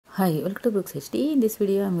Hi, welcome to Brooks HD. In this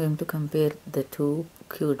video, I'm going to compare the two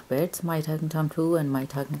cute pets, My Talking Tom 2 and My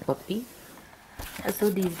Talking Puppy.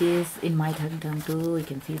 So these days in My Talking Tom 2, we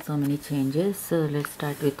can see so many changes. So let's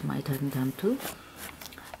start with My Talking Tom 2.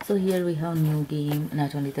 So here we have new game.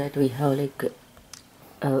 Not only that, we have like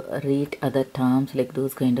rate other terms, like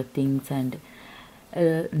those kind of things, and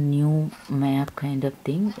a new map kind of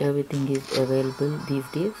thing. Everything is available these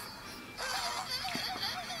days.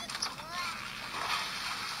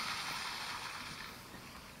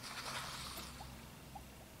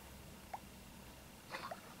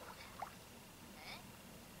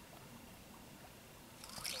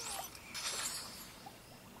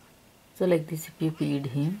 So like this, if you feed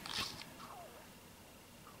him,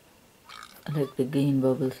 like the green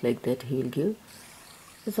bubbles like that he will give.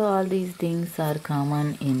 So all these things are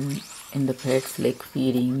common in the pets, like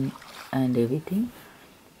feeding and everything.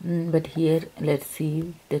 But here let's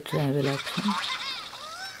see the travel option.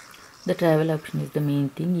 The travel option is the main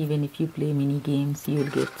thing. Even if you play mini games, you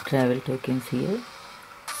will get travel tokens here.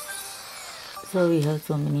 So we have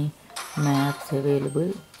so many maps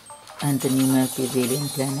available, and the new map is Alien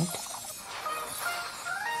Planet.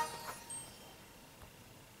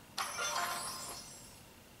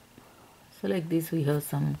 So like this, we have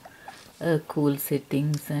some cool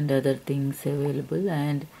settings and other things available.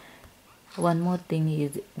 And one more thing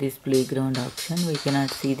is this playground option. We cannot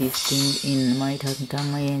see this thing in My Talking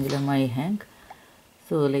Tom, My Angela, My Hank.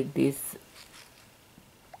 So like this,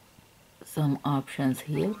 some options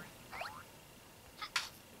here.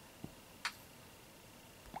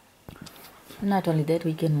 Not only that,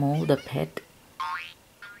 we can move the pet,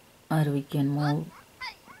 or we can move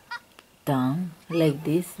Tom like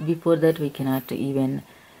this. Before that, we cannot even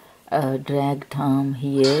drag Tom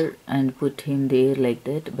here and put him there like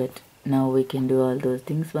that, but now we can do all those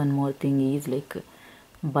things. One more thing is like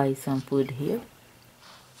buy some food here.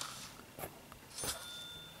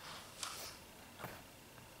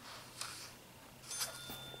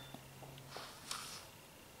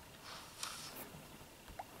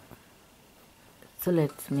 So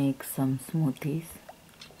let's make some smoothies.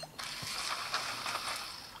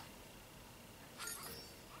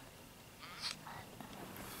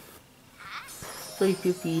 So if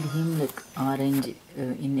you feed him like orange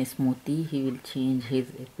in a smoothie, he will change his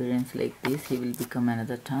appearance like this. He will become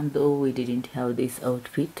another Tom. Though we didn't have this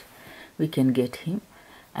outfit, we can get him.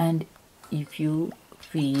 And if you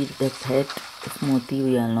feed the pet smoothie,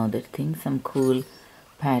 we all know that thing, some cool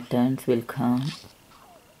patterns will come.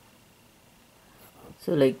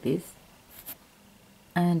 So like this.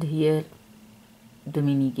 And here the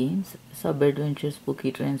mini games: Sub Adventure,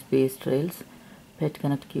 Spooky Train, Space Trails, Pet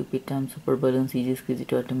Connect, Cupid Tom, Super Balloons, Easy Squeezy,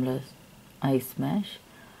 Totem Ice Smash.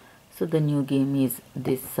 So the new game is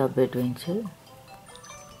this Sub Adventure.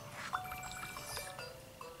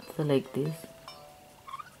 So like this.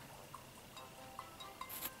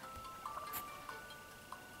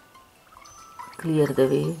 Clear the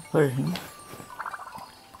way for him.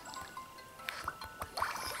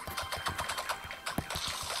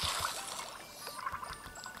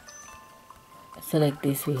 So like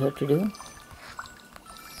this we have to do.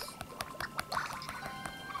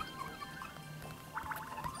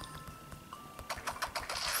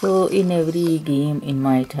 So in every game in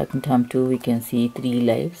My Talking Tom 2, we can see 3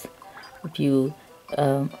 lives. If you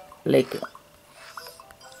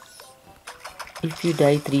if you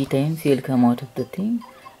die 3 times, you'll come out of the thing,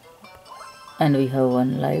 and we have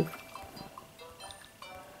 1 life.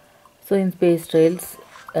 So in Space Trails,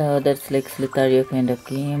 that's like Slithario kind of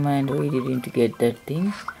game, and we didn't get that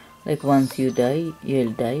thing. Like once you die,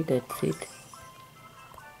 you'll die, that's it.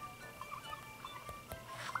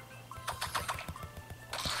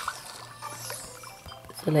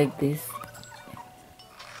 So like this,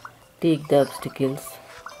 take the obstacles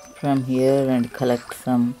from here and collect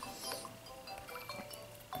some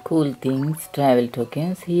cool things, travel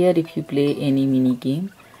tokens. Here if you play any mini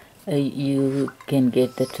game, you can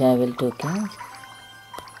get the travel tokens,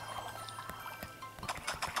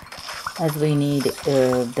 as we need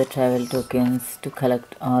the travel tokens to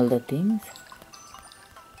collect all the things.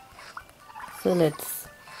 So let's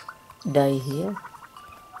die here.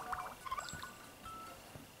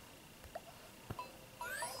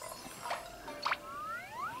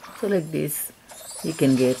 So like this, you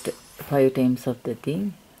can get 5 times of the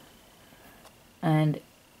thing. And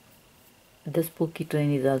the Spooky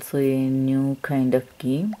Train is also a new kind of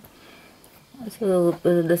game. So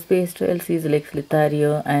the Space Trails is like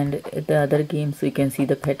Slithario, and the other games we can see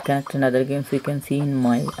the pet connect, and other games we can see in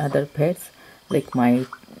my other pets, like My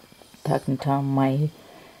Talking Tom, My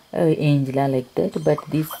Angela, like that. But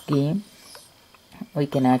this game we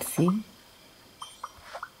cannot see.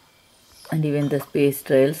 And even the Space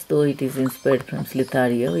Trials, though it is inspired from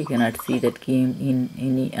Slitharia, we cannot see that game in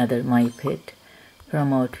any other My Pet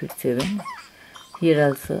from Outfit 7. Here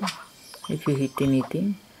also, if you hit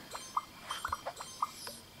anything,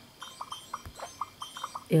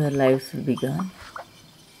 your lives will be gone.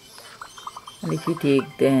 And if you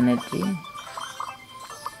take the energy,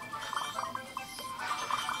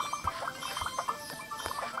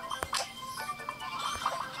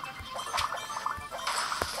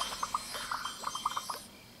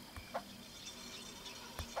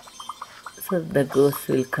 so the ghost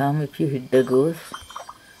will come. If you hit the ghost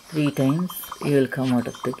 3 times, you will come out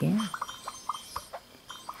of the game.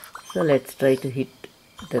 So let's try to hit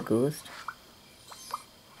the ghost.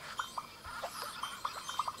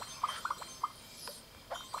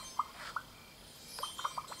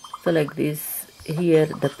 So like this, here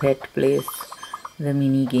the pet plays the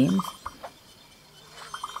mini games.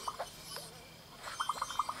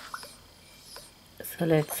 So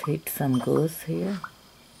let's hit some ghosts here.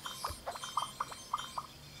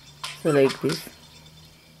 So like this.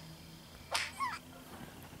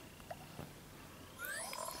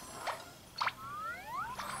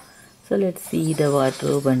 So let's see the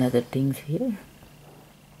wardrobe and other things here.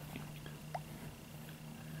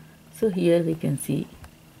 So here we can see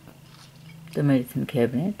the medicine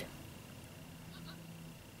cabinet.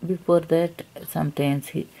 Before that,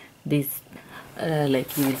 sometimes like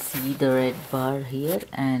you will see the red bar here,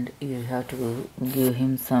 and you have to give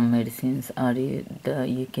him some medicines, or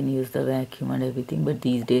you can use the vacuum and everything. But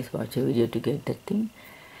these days, watch a video to get that thing.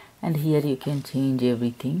 And here you can change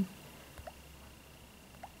everything.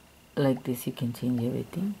 Like this, you can change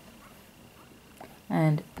everything.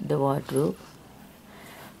 And the wardrobe.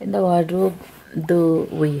 In the wardrobe, though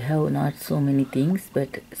we have not so many things,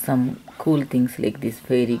 but some cool things like this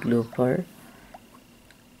fairy glow fur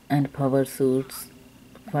and power suits,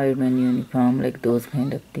 fireman uniform, like those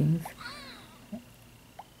kind of things.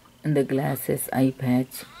 And the glasses, eye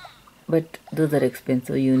patch, but those are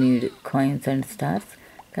expensive. You need coins and stars.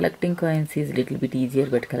 Collecting coins is a little bit easier,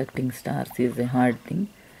 but collecting stars is a hard thing.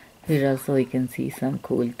 Here also you can see some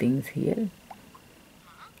cool things here.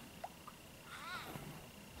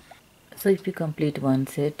 So if you complete one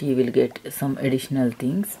set, you will get some additional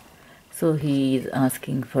things. So he is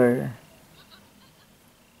asking for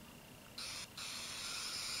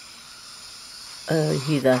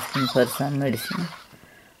some medicine.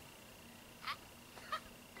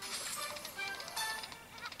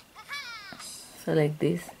 So like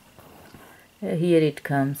this, here it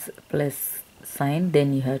comes plus sign,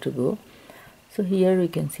 then you have to go. So here we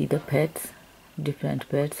can see the pets, different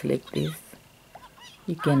pets like this.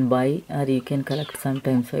 You can buy or you can collect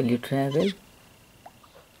sometimes while you travel.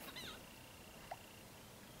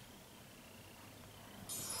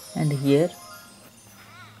 And here,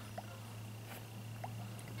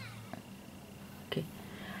 okay,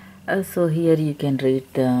 so here you can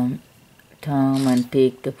read the Tom and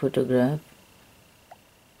take the photograph,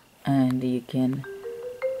 and you can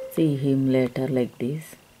see him later like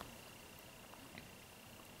this.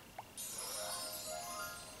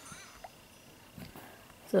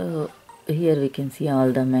 So here we can see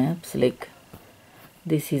all the maps, like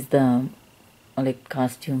this is the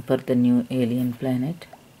costume for the new alien planet,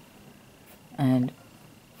 and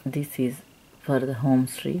this is for the home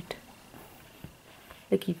street.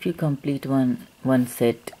 Like if you complete one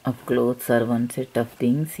set of clothes or one set of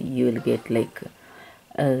things, you will get like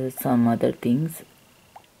some other things,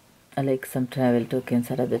 like some travel tokens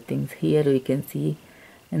or other things. Here we can see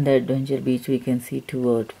in the adventure beach, we can see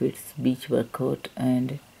 2 outfits, beach workout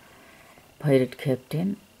and pirate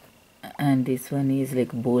captain, and this one is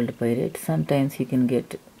like bold pirate. Sometimes you can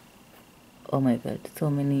get, oh my god, so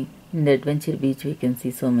many. In the adventure beach we can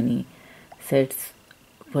see so many sets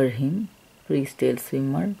for him. Freestyle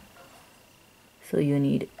swimmer, so you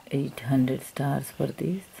need 800 stars for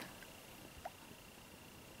this.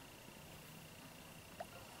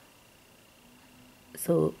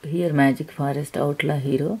 So here magic forest outlaw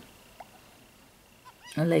hero,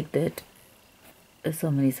 like that.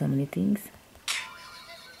 So many things.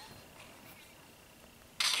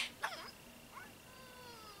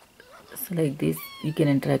 So like this, you can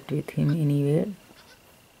interact with him anywhere,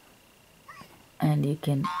 and you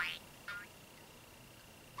can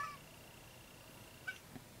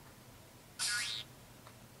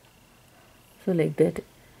so like that.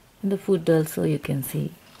 In the food also you can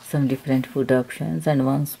see some different food options, and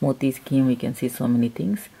one smoothie scheme we can see so many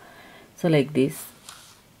things. So like this,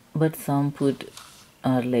 but some food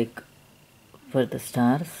are like for the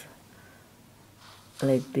stars,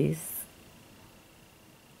 like this.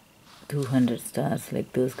 200 stars,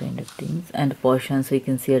 like those kind of things. And portions, so you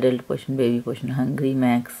can see adult portion, baby portion, hungry,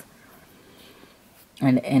 max,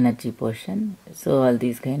 and energy portion. So all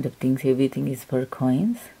these kind of things, everything is for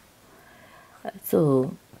coins.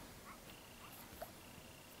 So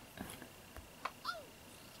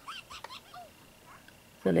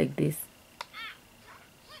like this,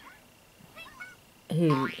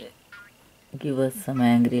 he'll give us some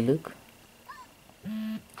angry look.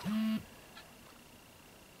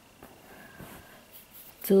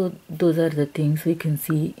 So those are the things we can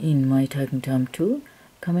see in My Talking Tom 2.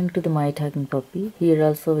 Coming to the My Talking Puppy, here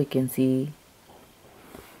also we can see,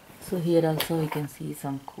 so here also we can see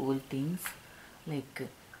some cool things like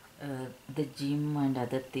the gym and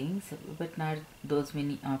other things, but not those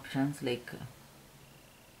many options, like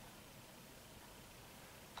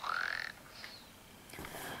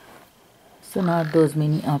so not those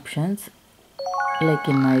many options like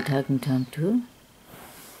in My Talking Tom 2.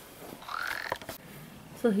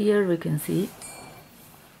 So here we can see,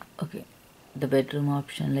 okay, the bedroom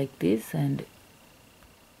option like this, and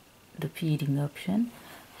the feeding option.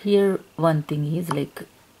 Here one thing is, like,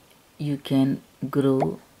 you can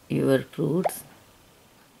grow your fruits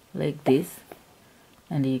like this,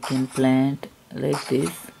 and you can plant like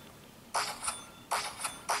this.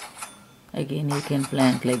 Again, you can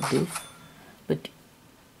plant like this, but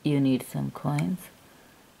you need some coins.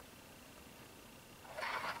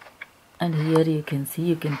 And here you can see,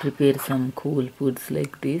 you can prepare some cool foods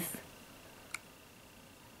like this.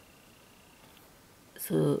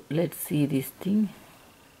 So let's see this thing.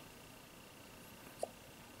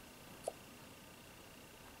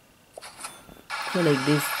 So like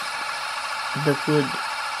this, the food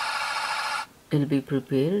will be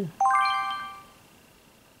prepared.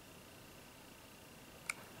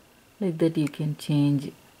 Like that, you can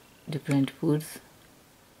change different foods.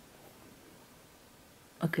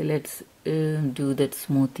 Okay, let's do that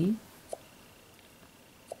smoothie.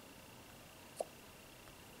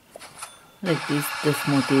 Like this, the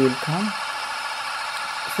smoothie will come.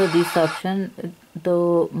 So this option,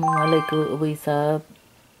 though, like we saw,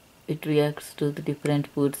 it reacts to the different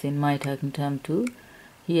foods in My Talking Tom 2.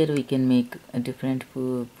 Here we can make different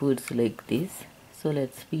foods like this. So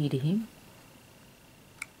let's feed him.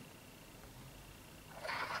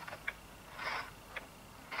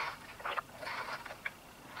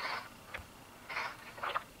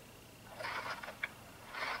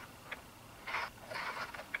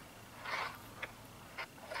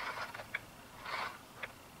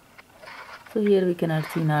 So here we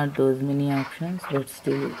cannot see not those many options, but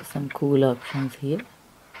still some cool options here.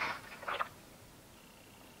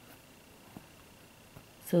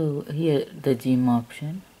 So here the gym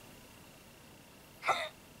option.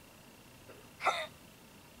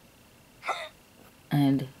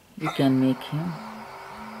 And you can make him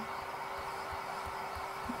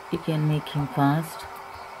fast.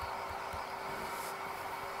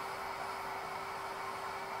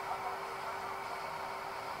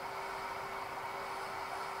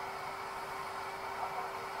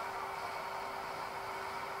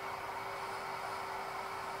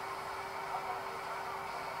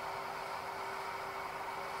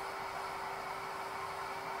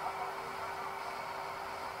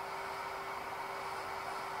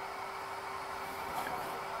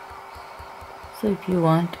 So if you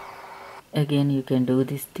want, again you can do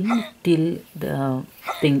this thing till the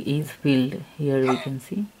thing is filled. Here we can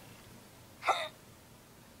see.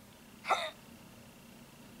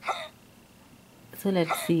 So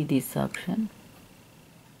let's see this option.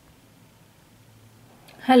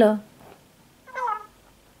 Hello.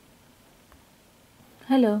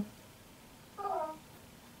 Hello.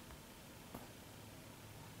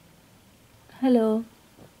 Hello.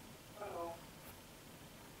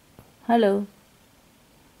 Hello.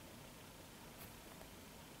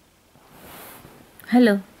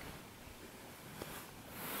 Hello.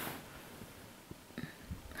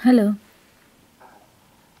 Hello.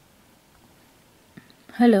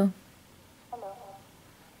 Hello.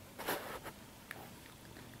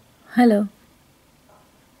 Hello.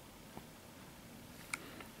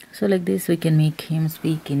 So like this, we can make him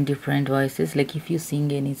speak in different voices. Like if you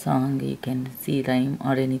sing any song, you can see rhyme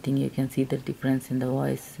or anything, you can see the difference in the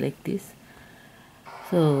voice like this.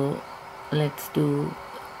 So let's do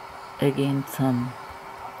again some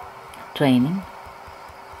training.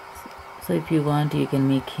 So if you want, you can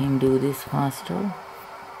make him do this faster.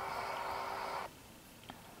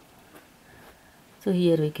 So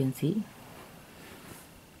here we can see.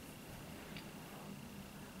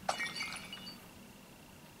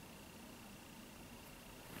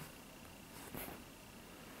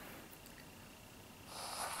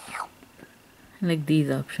 like these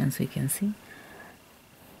options we can see,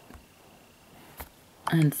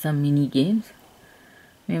 and some mini games,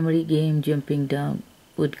 memory game, jumping down,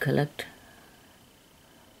 food collect.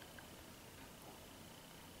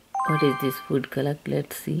 What is this food collect?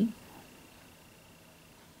 Let's see.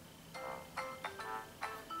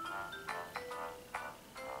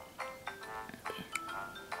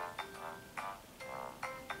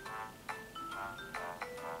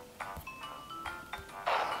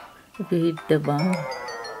 If you hit the bomb,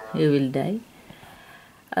 you will die.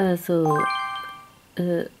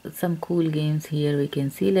 Some cool games here we can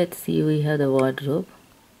see. Let's see, we have the wardrobe.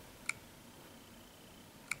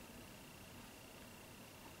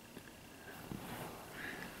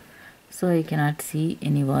 So I cannot see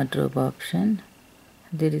any wardrobe option.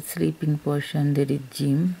 There is sleeping portion, there is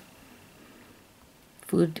gym,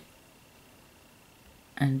 food,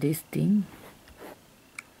 and this thing.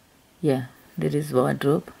 Yeah, there is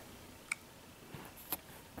wardrobe.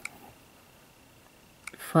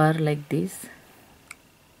 Fur like this.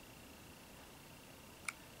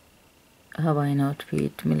 Hawaiian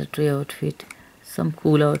outfit, military outfit, some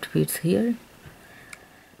cool outfits here.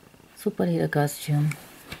 Superhero costume.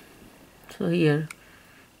 So here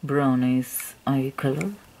brown is eye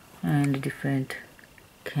color, and different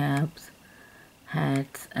caps,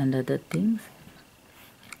 hats, and other things.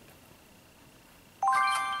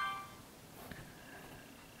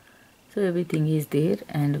 So everything is there.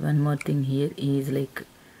 And one more thing here is like,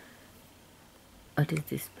 what is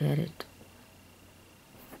this parrot?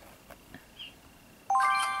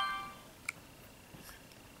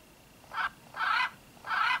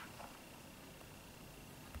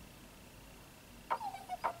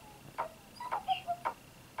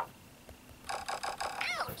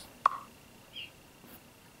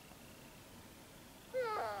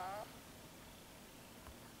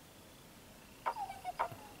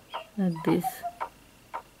 Like this.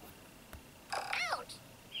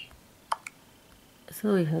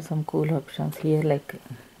 So we have some cool options here, like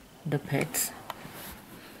the pets,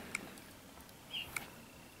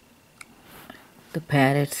 the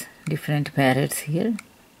parrots, different parrots here.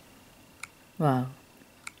 Wow,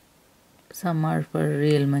 some are for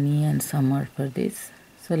real money and some are for this.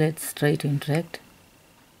 So let's try to interact.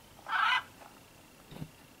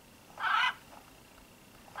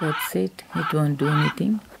 That's it, it won't do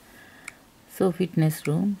anything. So fitness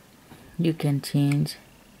room, you can change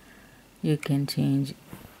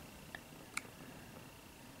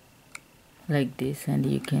like this, and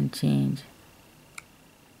you can change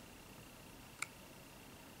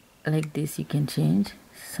like this. You can change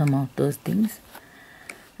some of those things.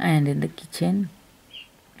 And in the kitchen,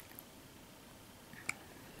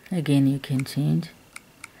 again you can change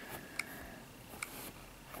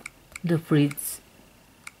the fridge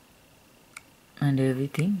and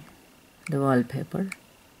everything, the wallpaper.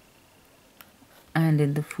 And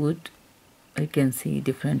in the food, I can see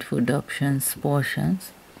different food options,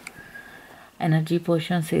 portions, energy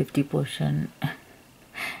portion, safety portion,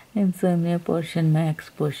 insomnia portion, max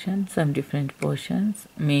portion, some different portions,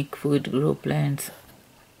 make food, grow plants,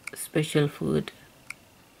 special food,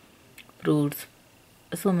 fruits,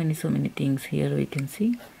 so many things here we can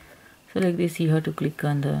see. So like this, you have to click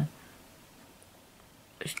on the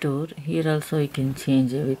store. Here also you can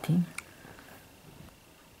change everything.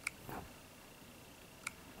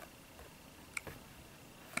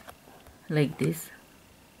 Like this.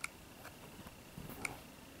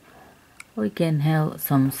 We can have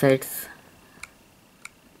some sets,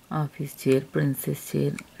 office chair, princess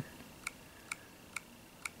chair,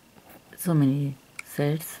 so many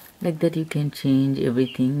sets. Like that you can change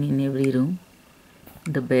everything in every room.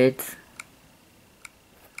 The beds,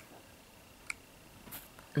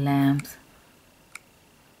 lamps,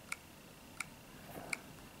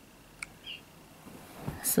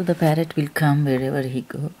 so the parrot will come wherever he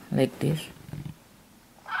go, like this.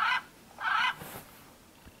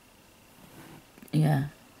 Yeah,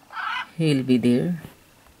 he'll be there.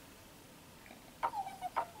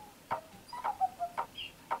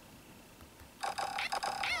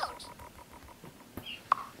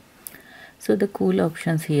 So the cool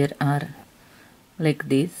options here are like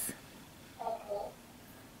this,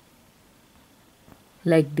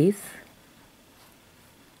 like this.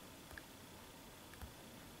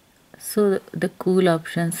 So the cool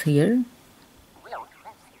options here,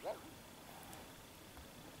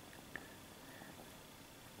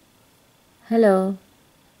 hello.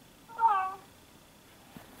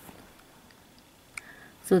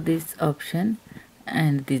 So this option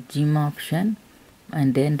and the gym option,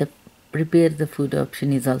 and then the prepare the food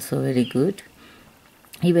option is also very good.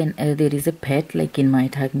 Even there is a pet like in My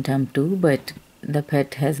Talking Tom 2, but the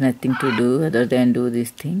pet has nothing to do other than do this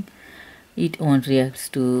thing. It won't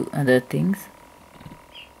react to other things.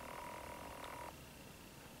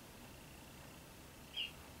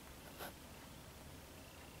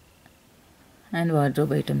 And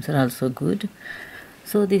wardrobe items are also good.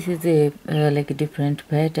 So this is a like a different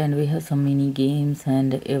pet, and we have some mini games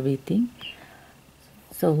and everything.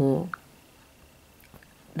 So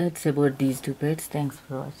that's about these two pets. Thanks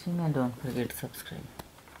for watching, and don't forget to subscribe.